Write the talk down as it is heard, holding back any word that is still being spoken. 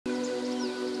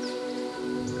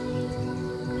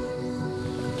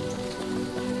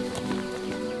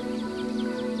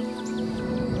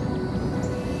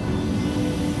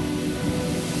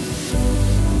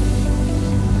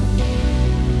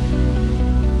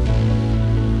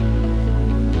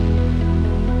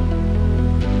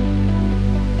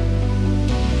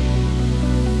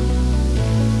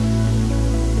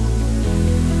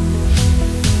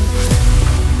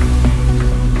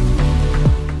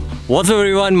What's up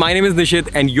everyone, my name is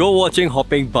Nishit and you're watching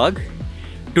Hopping Bug.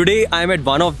 Today I am at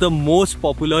one of the most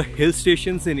popular hill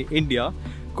stations in India,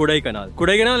 Kodaikanal.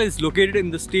 Kodaikanal is located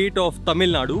in the state of Tamil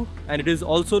Nadu and it is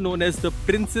also known as the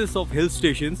Princess of Hill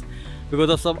Stations because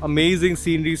of some amazing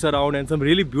sceneries around and some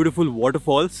really beautiful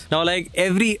waterfalls. Now, like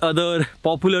every other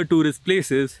popular tourist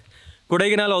places,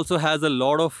 Kodaikanal also has a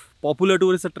lot of popular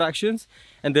tourist attractions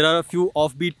and there are a few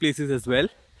offbeat places as well.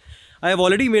 I have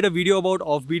already made a video about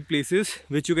offbeat places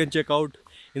which you can check out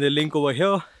in the link over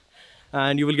here,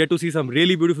 and you will get to see some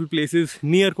really beautiful places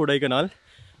near Kodaikanal.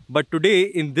 But today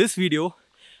in this video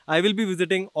I will be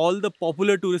visiting all the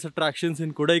popular tourist attractions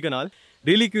in Kodaikanal.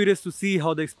 Really curious to see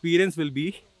how the experience will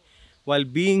be while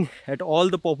being at all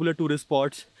the popular tourist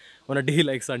spots on a day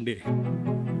like Sunday.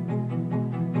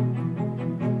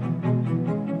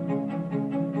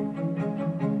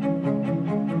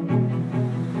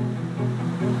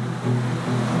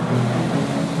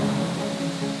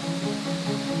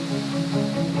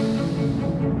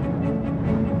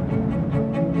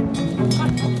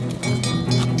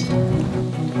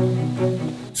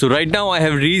 So right now I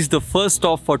have reached the first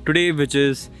stop for today, which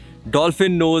is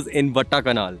Dolphin Nose in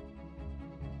Kodaikanal.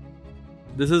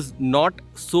 This is not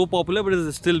so popular, but it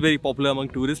is still very popular among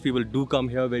tourists. People do come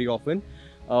here very often.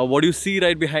 What you see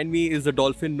right behind me is the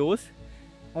Dolphin Nose.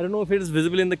 I don't know if it is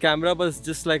visible in the camera, but it's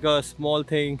just like a small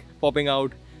thing popping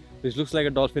out which looks like a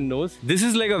dolphin nose. This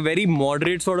is like a very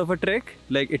moderate sort of a trek.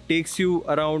 Like it takes you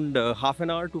around half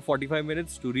an hour to 45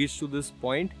 minutes to reach to this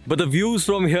point. But the views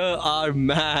from here are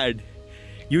mad.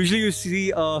 Usually you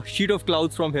see a sheet of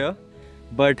clouds from here,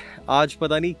 but आज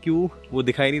पता नहीं क्यों वो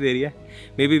दिखाई नहीं दे रही है.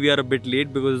 Maybe we are a bit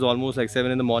late because it's almost like 7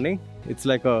 in the morning. It's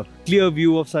like a clear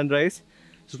view of sunrise.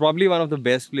 It's probably one of the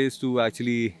best places to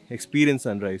actually experience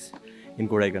sunrise in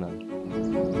Kodaikanal.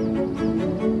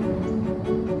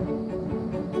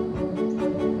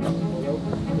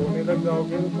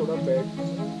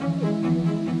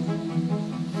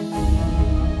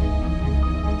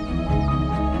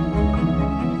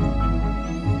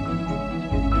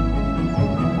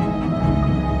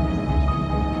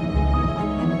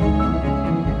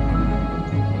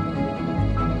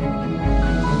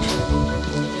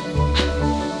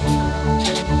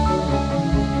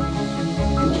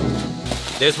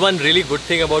 There's one really good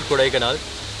thing about Kodaikanal.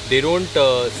 They don't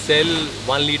sell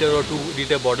 1 liter or 2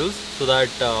 liter bottles so that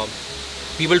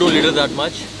people don't litter that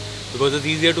much because it's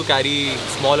easier to carry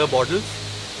smaller bottles.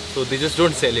 So they just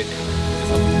don't sell it.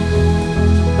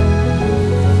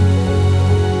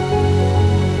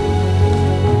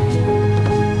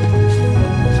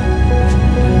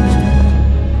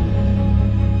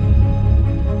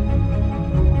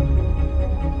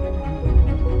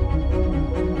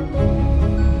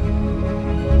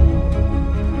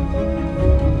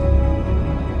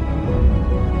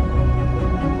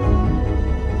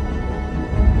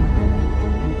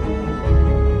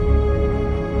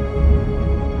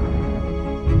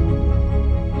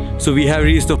 So we have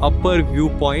reached the upper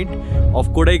viewpoint of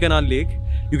Kodaikanal Lake.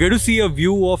 You get to see a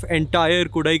view of entire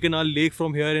Kodaikanal Lake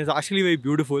from here and it's actually very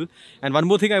beautiful. And one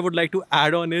more thing I would like to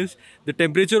add on is the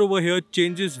temperature over here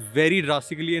changes very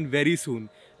drastically and very soon.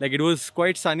 Like it was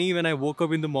quite sunny when I woke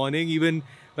up in the morning. Even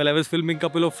while I was filming a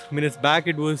couple of minutes back,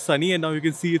 it was sunny and now you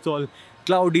can see it's all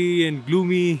cloudy and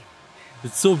gloomy.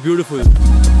 It's so beautiful.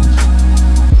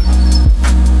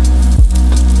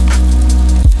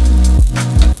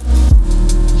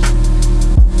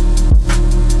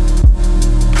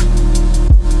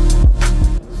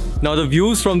 Now the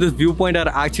views from this viewpoint are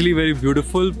actually very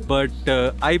beautiful, but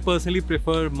I personally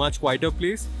prefer much quieter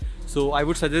place. So I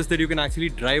would suggest that you can actually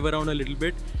drive around a little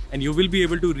bit and you will be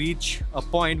able to reach a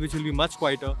point which will be much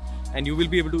quieter and you will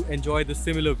be able to enjoy the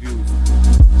similar views.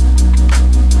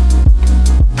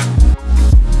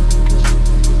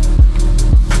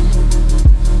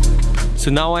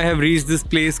 So now I have reached this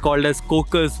place called as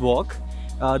Coker's Walk.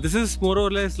 This is more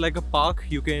or less like a park.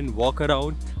 You can walk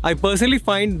around. I personally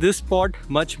find this spot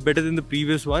much better than the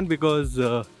previous one because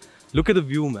look at the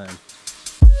view, man.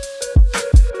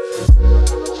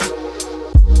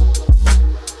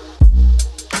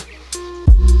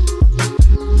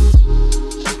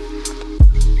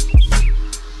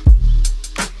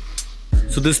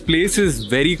 So this place is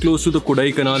very close to the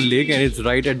Kodaikanal Lake and it's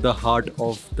right at the heart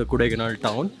of the Kodaikanal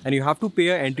town. And you have to pay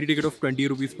an entry ticket of 20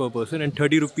 rupees per person and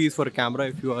 30 rupees for a camera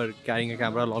if you are carrying a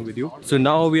camera along with you. So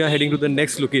now we are heading to the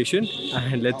next location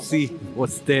and let's see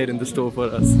what's there in the store for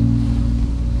us.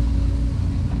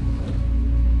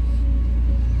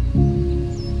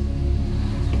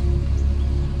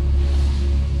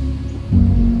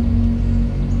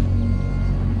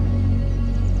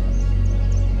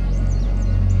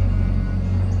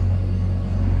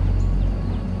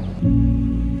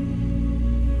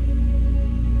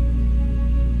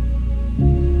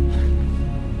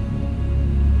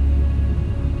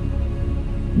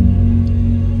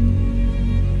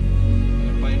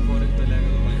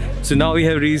 So now we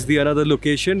have reached the another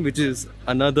location, which is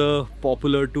another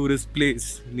popular tourist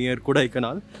place near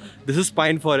Kodaikanal. This is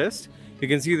pine forest. You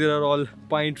can see there are all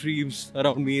pine trees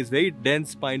around me. It's very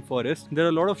dense pine forest. There are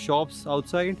a lot of shops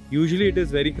outside. Usually it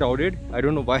is very crowded. I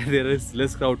don't know why there is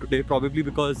less crowd today. Probably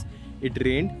because it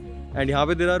rained. And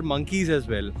here there are monkeys as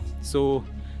well. So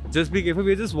just be careful.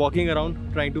 We're just walking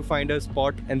around trying to find a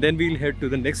spot, and then we'll head to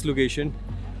the next location.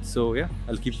 So yeah,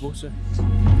 I'll keep posted.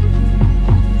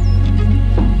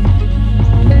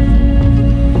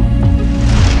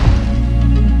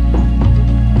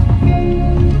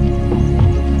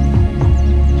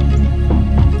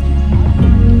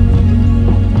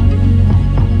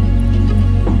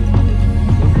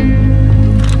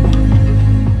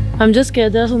 I'm just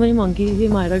scared there are so many monkeys. ये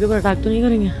मायरा के ऊपर attack तो नहीं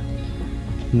करेंगे?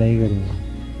 नहीं करेंगे।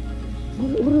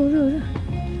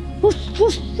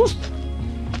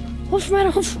 HUF Myra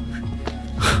HUF.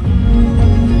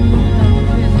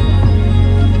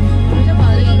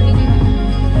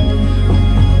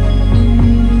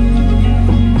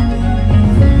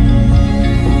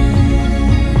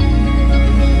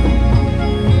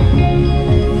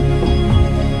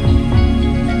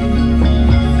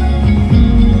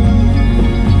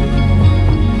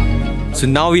 So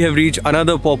now we have reached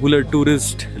another popular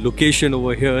tourist location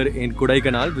over here in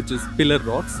Kodaikanal, which is Pillar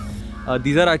Rocks.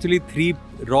 These are actually 3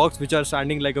 rocks which are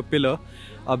standing like a pillar.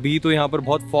 अभी तो यहाँ पर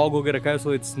बहुत fog होके रखा है,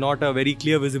 so it's not a very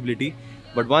clear visibility.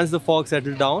 But once the fog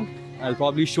settles down, I'll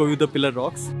probably show you the Pillar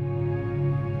Rocks.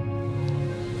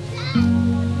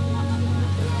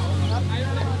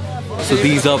 So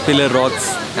these are Pillar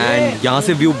Rocks, and यहाँ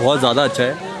से view बहुत ज़्यादा अच्छा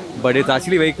है. But it's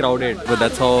actually very crowded. But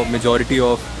that's how majority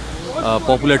of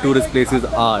popular tourist places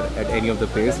are at any of the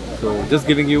place. So just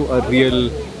giving you a real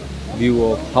view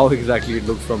of how exactly it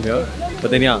looks from here. But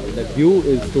then yeah, that view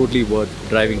is totally worth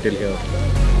driving till here.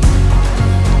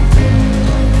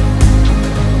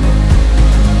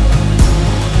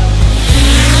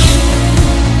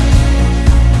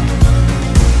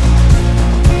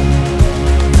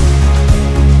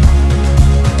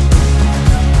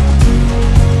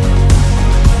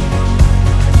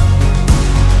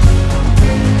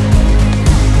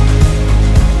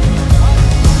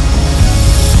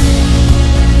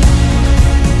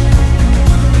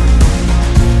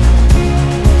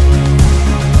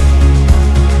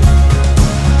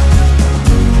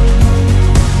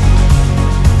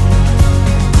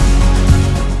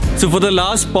 So for the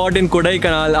last spot in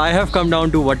Kodaikanal, I have come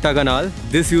down to Vattakkanal.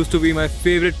 This used to be my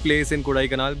favorite place in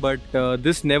Kodaikanal, but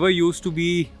this never used to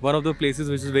be one of the places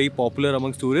which is very popular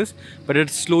amongst tourists. But it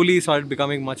slowly started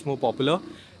becoming much more popular.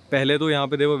 पहले तो यहाँ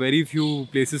पे there were very few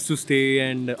places to stay,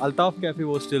 and Altaf Cafe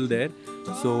was still there.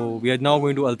 So we are now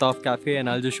going to Altaf Cafe, and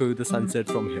I'll just show you the sunset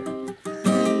from here.